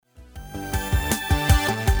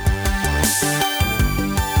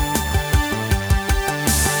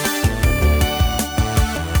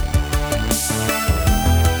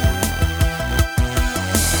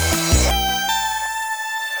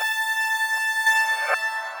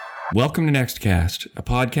Welcome to Nextcast, a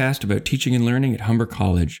podcast about teaching and learning at Humber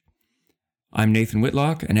College. I'm Nathan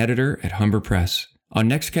Whitlock, an editor at Humber Press. On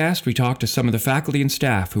Nextcast, we talk to some of the faculty and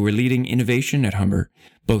staff who are leading innovation at Humber,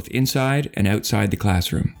 both inside and outside the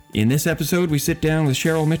classroom. In this episode, we sit down with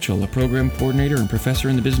Cheryl Mitchell, a program coordinator and professor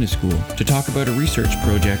in the business school, to talk about a research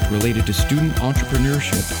project related to student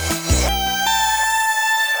entrepreneurship.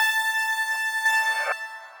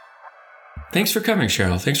 Thanks for coming,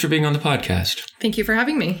 Cheryl. Thanks for being on the podcast. Thank you for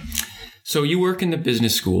having me. So you work in the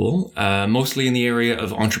business school, mostly in the area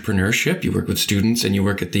of entrepreneurship. You work with students and you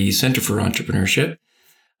work at the Center for Entrepreneurship.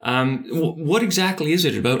 What exactly is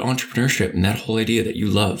it about entrepreneurship and that whole idea that you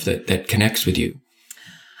love, that connects with you?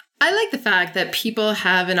 I like the fact that people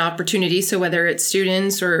have an opportunity, so whether it's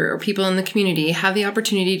students or people in the community, have the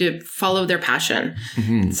opportunity to follow their passion.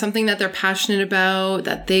 Mm-hmm. Something that they're passionate about,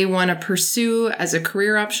 that they want to pursue as a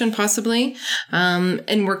career option possibly,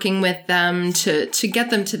 and working with them to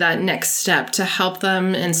get them to that next step, to help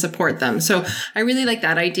them and support them. So I really like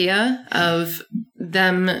that idea of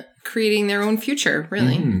them creating their own future,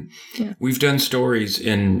 really. Mm-hmm. Yeah. We've done stories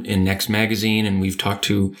in Next Magazine, and we've talked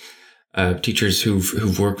to teachers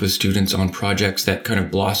who've worked with students on projects that kind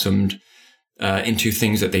of blossomed into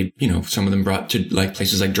things that they, some of them brought to like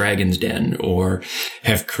places like Dragon's Den or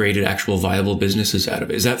have created actual viable businesses out of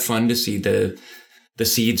it. Is that fun to see the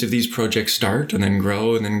seeds of these projects start and then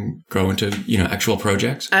grow into, actual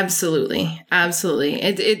projects? Absolutely. Absolutely.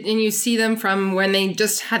 And you see them from when they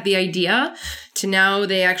just had the idea to now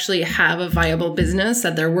they actually have a viable business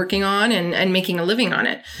that they're working on and making a living on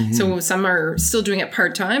it. Mm-hmm. So some are still doing it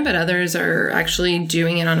part-time, but others are actually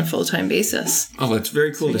doing it on a full-time basis. Oh, that's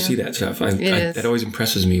very cool to see that stuff. That always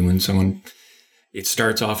impresses me when someone, it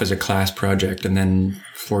starts off as a class project and then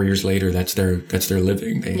 4 years later, that's their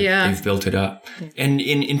living. They've built it up. Yeah. And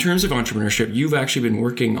in terms of entrepreneurship, you've actually been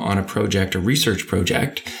working on a research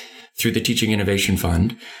project through the Teaching Innovation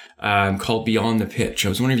Fund called Beyond the Pitch. I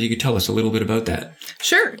was wondering if you could tell us a little bit about that.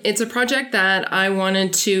 Sure. It's a project that I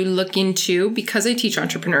wanted to look into because I teach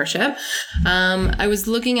entrepreneurship. I was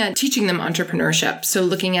looking at teaching them entrepreneurship, so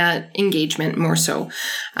looking at engagement more so.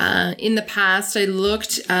 In the past, I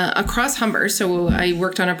looked across Humber. So I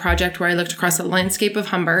worked on a project where I looked across the landscape of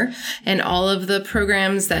Humber and all of the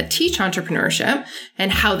programs that teach entrepreneurship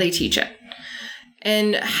and how they teach it.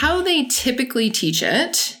 And how they typically teach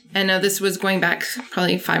it. And now this was going back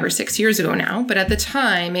probably 5 or 6 years ago now, but at the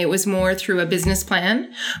time it was more through a business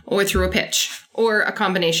plan or through a pitch or a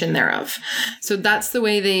combination thereof. So that's the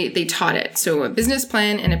way they taught it. So a business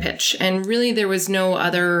plan and a pitch. And really there was no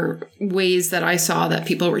other ways that I saw that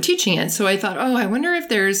people were teaching it. So I thought, I wonder if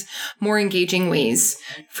there's more engaging ways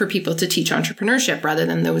for people to teach entrepreneurship rather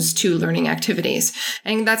than those two learning activities.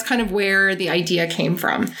 And that's kind of where the idea came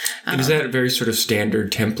from. And is that a very sort of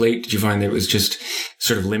standard template? Did you find that it was just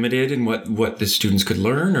sort of limited in what the students could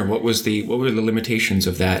learn, or what were the limitations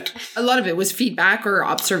of that? A lot of it was feedback or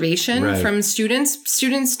observation from students.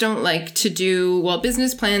 Students don't like to do,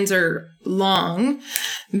 business plans are long,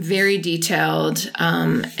 very detailed,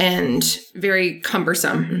 and very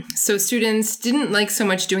cumbersome. So students didn't like so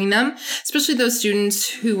much doing them, especially those students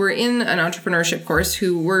who were in an entrepreneurship course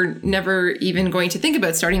who were never even going to think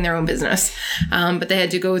about starting their own business. But they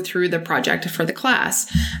had to go through the project for the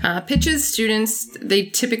class. Pitches, students, they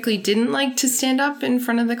typically didn't like to stand up in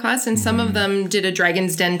front of the class. And some of them did a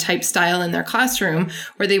Dragon's Den type style in their classroom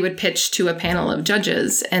where they would pitch to a panel of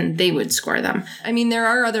judges and they would score them. I mean, there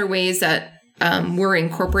are other ways that were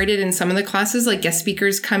incorporated in some of the classes, like guest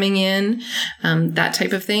speakers coming in, that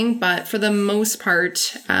type of thing. But for the most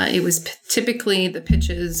part, it was typically the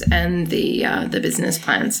pitches and the business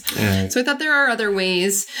plans. So I thought there are other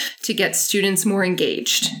ways to get students more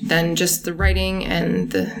engaged than just the writing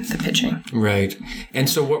and the pitching. Right. And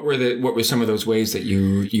so what were some of those ways that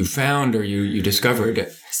you found or you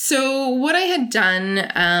discovered? So what I had done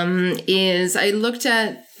is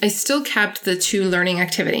I still kept the two learning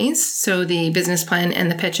activities, so the business plan and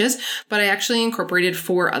the pitches, but I actually incorporated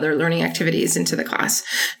 4 other learning activities into the class.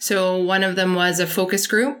 So one of them was a focus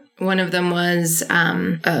group. One of them was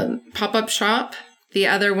a pop-up shop. The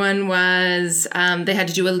other one was they had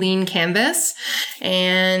to do a lean canvas,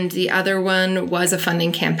 and the other one was a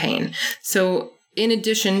funding campaign. So in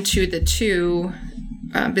addition to the two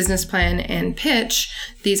business plan and pitch,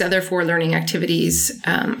 these other 4 learning activities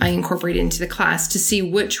I incorporated into the class to see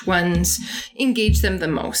which ones engaged them the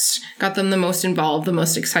most, got them the most involved, the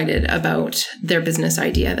most excited about their business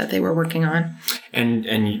idea that they were working on. And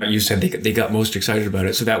you said they got most excited about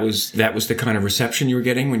it. So that was the kind of reception you were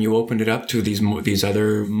getting when you opened it up to these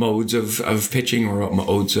other modes of pitching or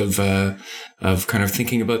modes of kind of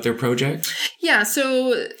thinking about their project? Yeah,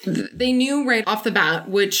 so they knew right off the bat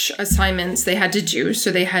which assignments they had to do.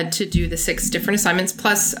 So they had to do the 6 different assignments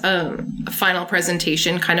plus a final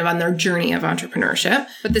presentation kind of on their journey of entrepreneurship.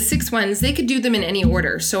 But the 6 ones, they could do them in any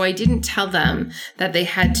order. So I didn't tell them that they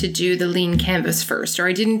had to do the lean canvas first, or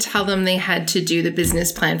I didn't tell them they had to do the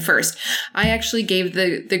business plan first. I actually gave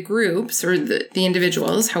the groups or the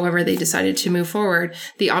individuals, however they decided to move forward,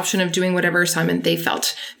 the option of doing whatever assignment they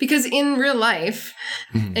felt. Because in real life,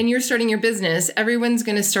 and you're starting your business, everyone's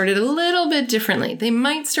going to start it a little bit differently. They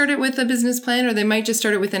might start it with a business plan, or they might just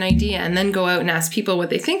start it with an idea and then go out and ask people what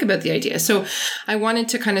they think about the idea. So I wanted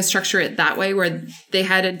to kind of structure it that way, where they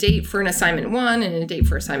had a date for an assignment 1 and a date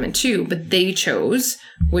for assignment 2, but they chose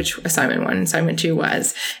which assignment 1 and assignment 2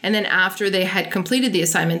 was. And then after they had completed the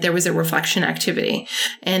assignment, there was a reflection activity,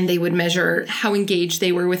 and they would measure how engaged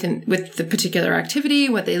they were with the particular activity,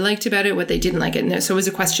 what they liked about it, what they didn't like it. And so it was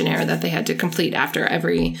a questionnaire that they had to complete after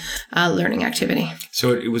every learning activity.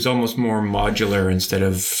 So it was almost more modular instead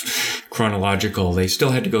of chronological. They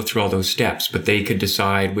still had to go through all those steps, but they could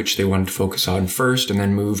decide which they wanted to focus on first and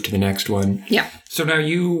then move to the next one. Yeah. So now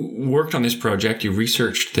you worked on this project, you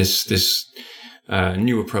researched this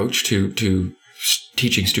new approach to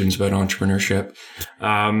teaching students about entrepreneurship.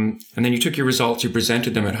 And then you took your results, you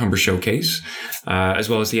presented them at Humber Showcase, as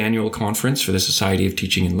well as the annual conference for the Society of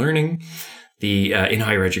Teaching and Learning, the in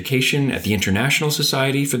higher education at the International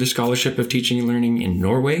Society for the Scholarship of Teaching and Learning in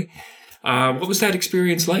Norway. What was that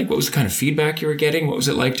experience like? What was the kind of feedback you were getting? What was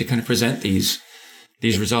it like to kind of present these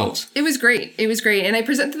results? It was great. And I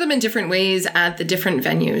presented them in different ways at the different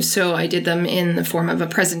venues. So I did them in the form of a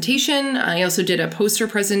presentation. I also did a poster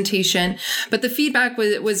presentation, but the feedback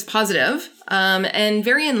was positive. And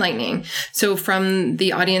very enlightening. So from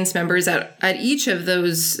the audience members at each of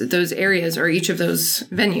those areas or each of those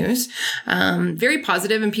venues, very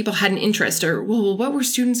positive, and people had an interest, or, well, what were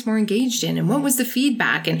students more engaged in? And what was the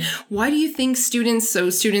feedback? And why do you think students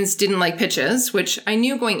didn't like pitches, which I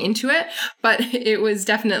knew going into it, but it was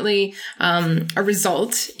definitely a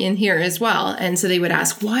result in here as well. And so they would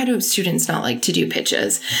ask, why do students not like to do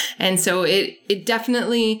pitches? And so it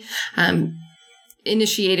definitely,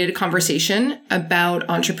 initiated a conversation about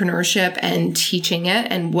entrepreneurship and teaching it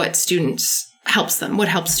and what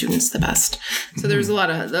helps students the best. So there's a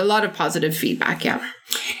lot of positive feedback. Yeah.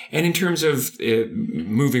 And in terms of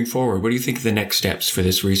moving forward, what do you think are the next steps for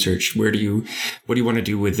this research? What do you want to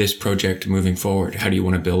do with this project moving forward? How do you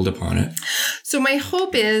want to build upon it? So my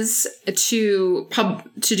hope is to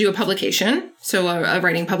do a publication, so a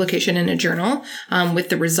writing publication in a journal with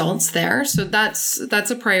the results there. So that's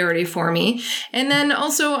a priority for me. And then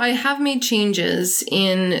also I have made changes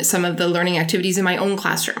in some of the learning activities in my own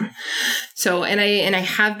classroom. So and I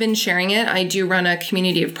have been sharing it. I do run a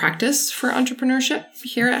community of practice for entrepreneurship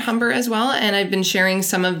here at Humber as well, and I've been sharing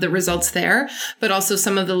some of the results there, but also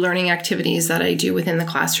some of the learning activities that I do within the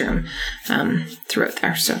classroom throughout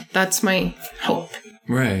there. So that's my hope.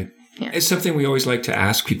 Right. Yeah. It's something we always like to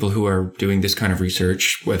ask people who are doing this kind of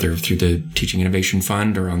research, whether through the Teaching Innovation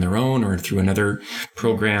Fund or on their own or through another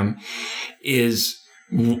program, is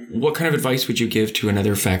what kind of advice would you give to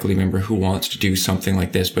another faculty member who wants to do something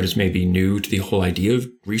like this, but is maybe new to the whole idea of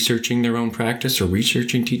researching their own practice or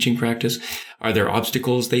researching teaching practice? Are there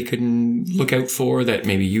obstacles they can look out for that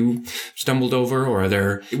maybe you stumbled over,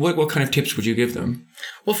 or what kind of tips would you give them?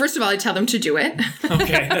 Well, first of all, I tell them to do it.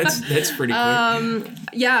 Okay, that's pretty quick.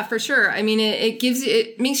 Yeah, for sure. I mean,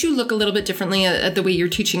 it makes you look a little bit differently at the way you're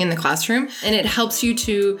teaching in the classroom, and it helps you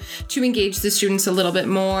to engage the students a little bit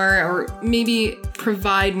more, or maybe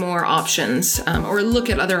provide more options, or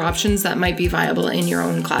look at other options that might be viable in your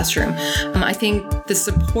own classroom. I think the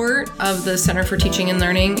support of the Center for Teaching and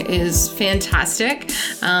Learning is fantastic.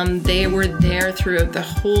 They were there throughout the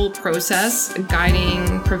whole process,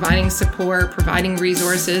 guiding, providing support, providing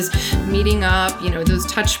resources, meeting up, those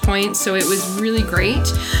touch points. So it was really great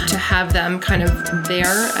to have them kind of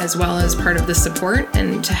there as well as part of the support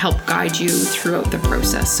and to help guide you throughout the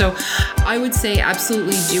process. So I would say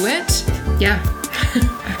absolutely do it. Yeah.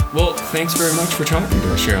 Well, thanks very much for talking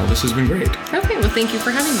to us, Cheryl. This has been great. Okay, well, thank you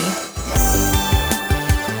for having me.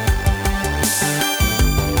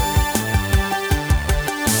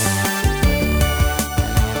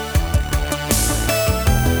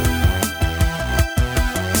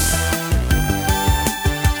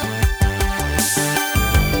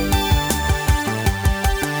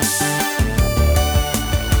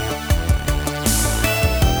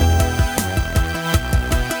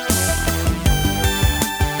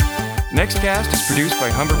 Nextcast is produced by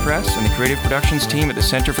Humber Press and the creative productions team at the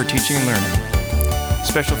Center for Teaching and Learning.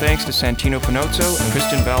 Special thanks to Santino Panozzo and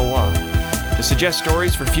Kristen Valois. To suggest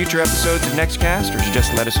stories for future episodes of Nextcast, or to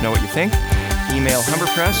just let us know what you think, email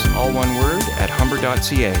humberpress, all one word, at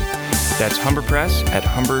humber.ca. That's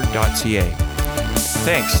humberpress@humber.ca.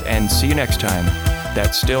 Thanks, and see you next time.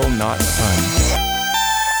 That's still not fun.